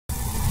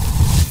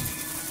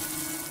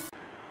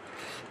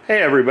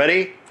Hey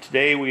everybody,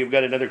 today we've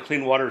got another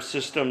Clean Water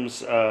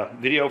Systems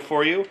video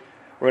for you.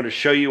 We're going to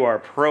show you our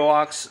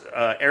ProOx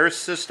air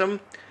system,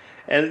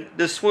 and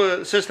this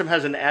system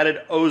has an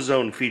added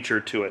ozone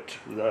feature to it,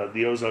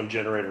 the ozone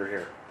generator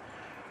here.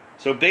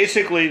 So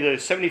basically the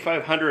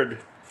 7500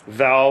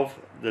 valve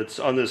that's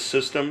on this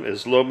system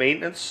is low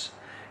maintenance,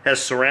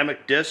 has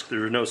ceramic disc,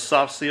 there are no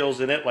soft seals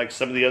in it like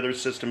some of the other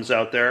systems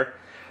out there,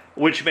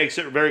 which makes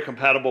it very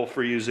compatible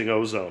for using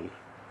ozone.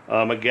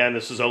 Again,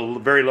 this is a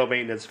very low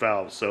maintenance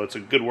valve, so it's a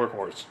good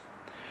workhorse.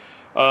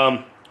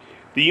 The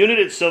unit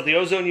itself, the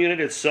ozone unit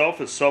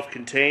itself, is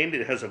self-contained.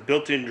 It has a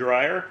built-in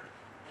dryer,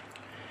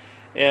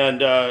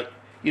 and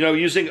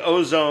using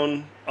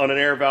ozone on an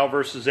air valve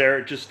versus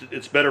air,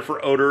 it's better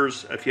for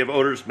odors. If you have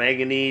odors,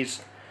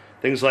 manganese,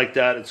 things like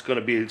that,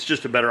 it's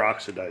just a better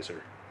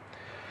oxidizer.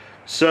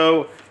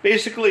 So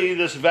basically,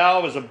 this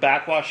valve is a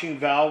backwashing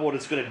valve. What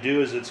it's going to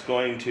do is it's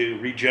going to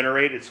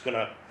regenerate. It's going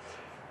to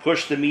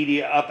push the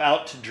media up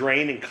out to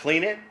drain and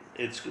clean it.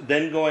 It's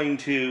then going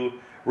to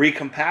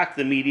recompact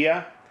the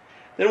media.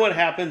 Then what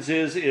happens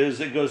is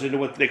it goes into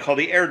what they call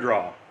the air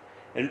draw.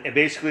 And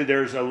basically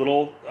there's a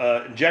little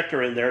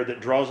injector in there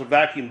that draws a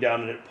vacuum down,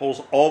 and it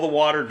pulls all the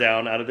water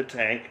down out of the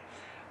tank.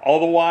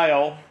 All the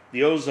while,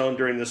 the ozone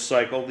during this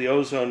cycle, the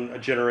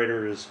ozone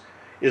generator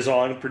is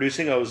on,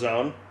 producing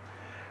ozone.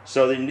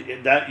 So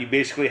then that you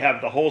basically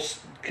have the whole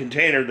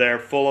container there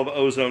full of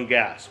ozone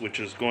gas, which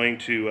is going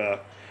to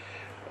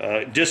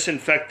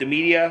disinfect the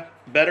media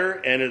better,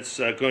 and it's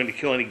going to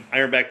kill any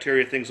iron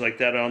bacteria, things like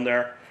that on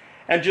there,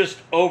 and just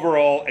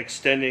overall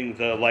extending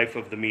the life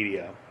of the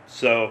media.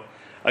 So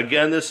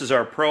again, this is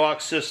our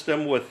ProOx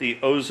system with the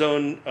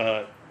ozone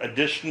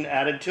addition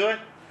added to it.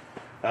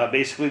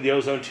 Basically the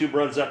ozone tube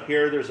runs up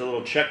here. There's a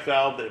little check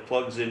valve that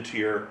plugs into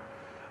your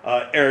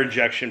air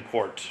injection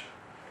port.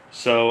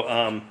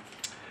 So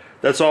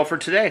that's all for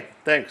today.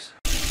 Thanks.